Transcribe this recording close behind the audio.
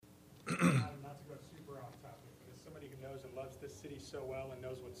knows and loves this city so well and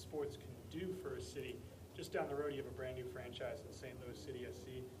knows what sports can do for a city. Just down the road, you have a brand new franchise in St. Louis City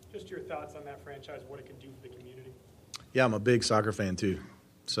SC. Just your thoughts on that franchise, what it can do for the community? Yeah, I'm a big soccer fan too.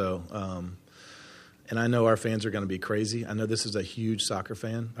 So, and I know our fans are going to be crazy. I know this is a huge soccer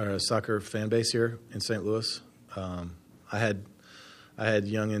fan base here in St. Louis. I had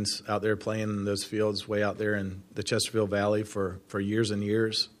youngins out there playing in those fields way out there in the Chesterfield Valley for years and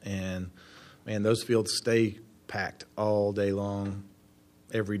years, and man, those fields stay packed all day long,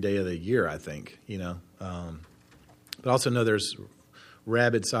 every day of the year. I think but I also know there's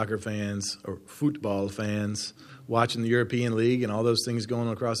rabid soccer fans or football fans watching the European League and all those things going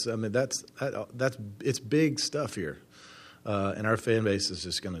across. I mean, that's it's big stuff here, and our fan base is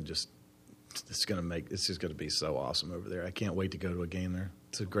just going to it's just going to be so awesome over there. I can't wait to go to a game there.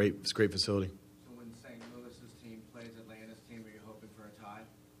 It's a great facility. So when St. Louis's team plays Atlanta's team, are you hoping for a tie?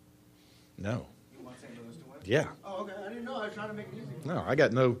 No. You want St. Louis to win? Yeah. Oh, okay. I didn't know. I was trying to make it easy. No, I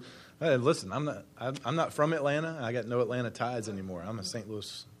got no. Listen, I'm not from Atlanta. I got no Atlanta ties anymore. I'm a St.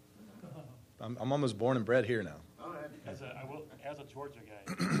 Louis. I'm almost born and bred here now. All right. As a Georgia guy,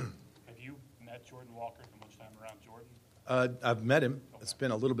 have you met Jordan Walker much time around Jordan? I've met him. Okay.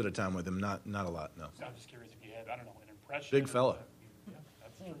 Spent a little bit of time with him, not a lot, no. So I'm just curious if you had, I don't know, an impression. Big fella. Yeah,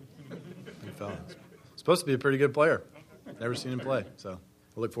 that's true. Big fella. Supposed to be a pretty good player. Never seen him play, so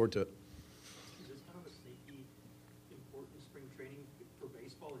I look forward to it. Is this kind of a sneaky, important spring training for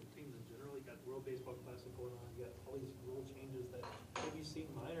baseball and teams in general? You got World Baseball Classic going on. You got all these rule changes that maybe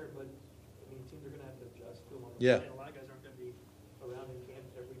seem minor, but I mean, teams are going to have to adjust to them on the Yeah. play. A lot of guys aren't going to be around in camp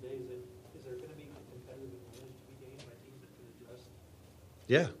every day. Is there going to be a competitive advantage to be gained by teams that can adjust?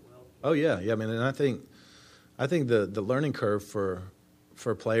 Yeah. Well, Oh yeah. I mean, and I think the learning curve for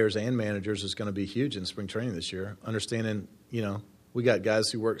players and managers is going to be huge in spring training this year. Understanding, we got guys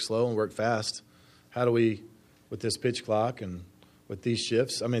who work slow and work fast. How do we, with this pitch clock and with these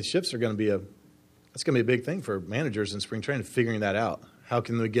shifts? I mean, shifts are going to be that's going to be a big thing for managers in spring training, figuring that out. How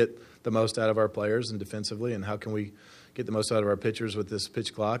can we get the most out of our players and defensively, and how can we get the most out of our pitchers with this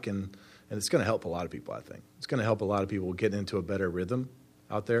pitch clock? And it's going to help a lot of people, I think. It's going to help a lot of people get into a better rhythm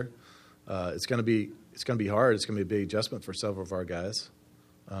out there. It's going to be hard. It's going to be a big adjustment for several of our guys.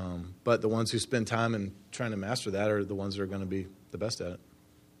 But the ones who spend time in trying to master that are the ones that are going to be the best at it.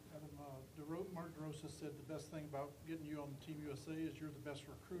 Adam, Mark DeRosa said the best thing about getting you on Team USA is you're the best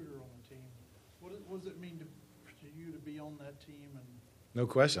recruiter on the team. What does it mean to you to be on that team? And No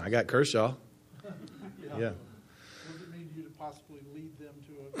question. I got Kershaw. Yeah. What does it mean to you to possibly lead them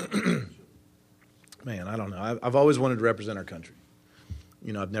to a championship? Man, I don't know. I've always wanted to represent our country.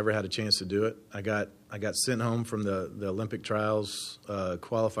 I've never had a chance to do it. I got sent home from the Olympic trials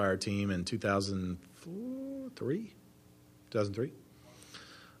qualifier team in 2003.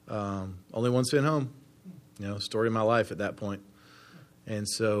 Only one sent home. Story of my life at that point. And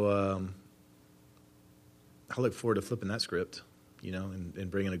so I look forward to flipping that script,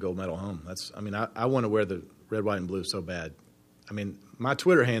 and bringing a gold medal home. I want to wear the red, white, and blue so bad. I mean, my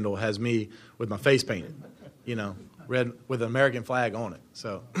Twitter handle has me with my face painted, red with an American flag on it.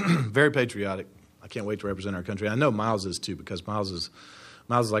 So very patriotic. I can't wait to represent our country. I know Miles is too, because Miles is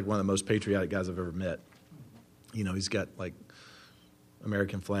like one of the most patriotic guys I've ever met. He's got like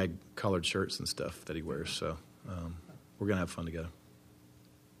American flag colored shirts and stuff that he wears. So we're gonna have fun together.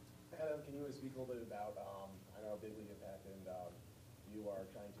 Adam, can you speak a little bit about, I know Big League Impact, and you are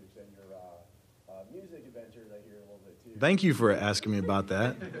trying to extend your music adventures, I hear, a little bit too. Thank you for asking me about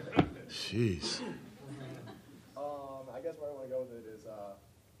that. Jeez. I guess where I want to go with it is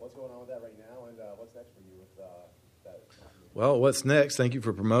what's going on with that right now, and what's next for you with that? Well, what's next? Thank you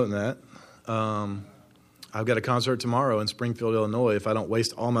for promoting that. I've got a concert tomorrow in Springfield, Illinois. If I don't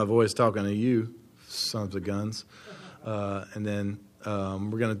waste all my voice talking to you, sons of guns, and then I'm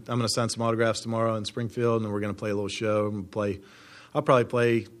gonna sign some autographs tomorrow in Springfield, and then we're gonna play a little show. I'll probably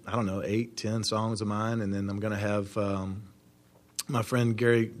play 8, 10 songs of mine, and then I'm gonna have my friend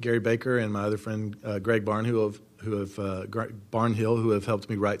Gary Baker and my other friend Greg Barnhill who have helped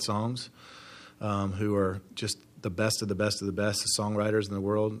me write songs, who are just the best of the best of the best songwriters in the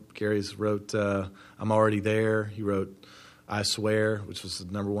world. Gary's wrote "I'm Already There." He wrote "I Swear," which was the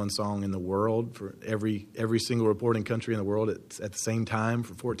 #1 song in the world for every single reporting country in the world at the same time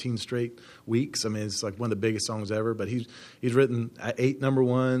for 14 straight weeks. I mean, it's like one of the biggest songs ever. But he's written 8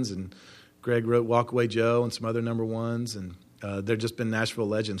 #1s, and Greg wrote "Walk Away Joe" and some other #1s, and they've just been Nashville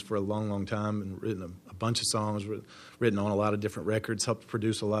legends for a long, long time, and written a bunch of songs, written on a lot of different records, helped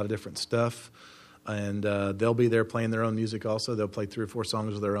produce a lot of different stuff. And they'll be there playing their own music also. They'll play 3 or 4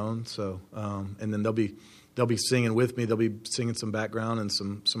 songs of their own. So, and then they'll be singing with me. They'll be singing some background and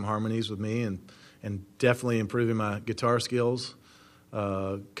some harmonies with me, and and definitely improving my guitar skills,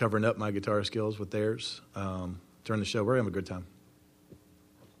 covering up my guitar skills with theirs during the show. We're having a good time.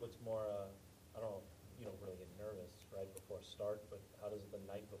 What's more, I don't know, you don't really get nervous right before start, but how does the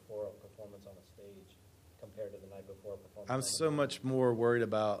night before a performance on a stage compare to the night before a performance? I'm so much more worried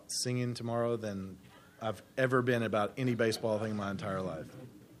about singing tomorrow than I've ever been about any baseball thing in my entire life.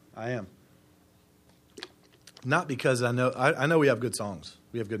 I am. Not because I know we have good songs.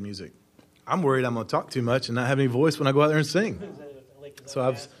 We have good music. I'm worried I'm going to talk too much and not have any voice when I go out there and sing. So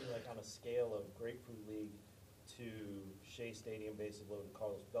I've like on a scale of Grapefruit League to Shea Stadium bases load to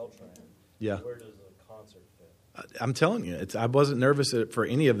Carlos Beltran. Yeah. Where does a concert fit? I'm telling you, I wasn't nervous for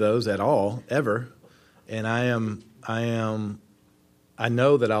any of those at all, ever. And I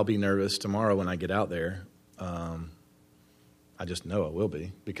know that I'll be nervous tomorrow when I get out there. I just know I will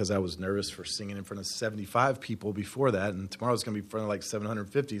be because I was nervous for singing in front of 75 people before that, and tomorrow's going to be in front of like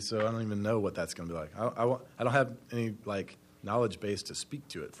 750, so I don't even know what that's going to be like. I don't have any like knowledge base to speak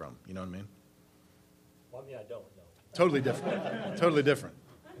to it from, you know what I mean? Well, I mean, I don't know. Totally different. Totally different,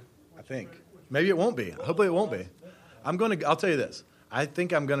 I think. Maybe it won't be. Hopefully it won't be. I'll tell you this. I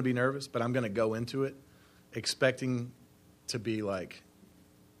think I'm going to be nervous, but I'm going to go into it expecting to be like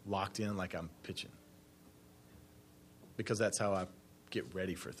locked in like I'm pitching. Because that's how I get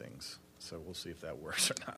ready for things. So we'll see if that works or not.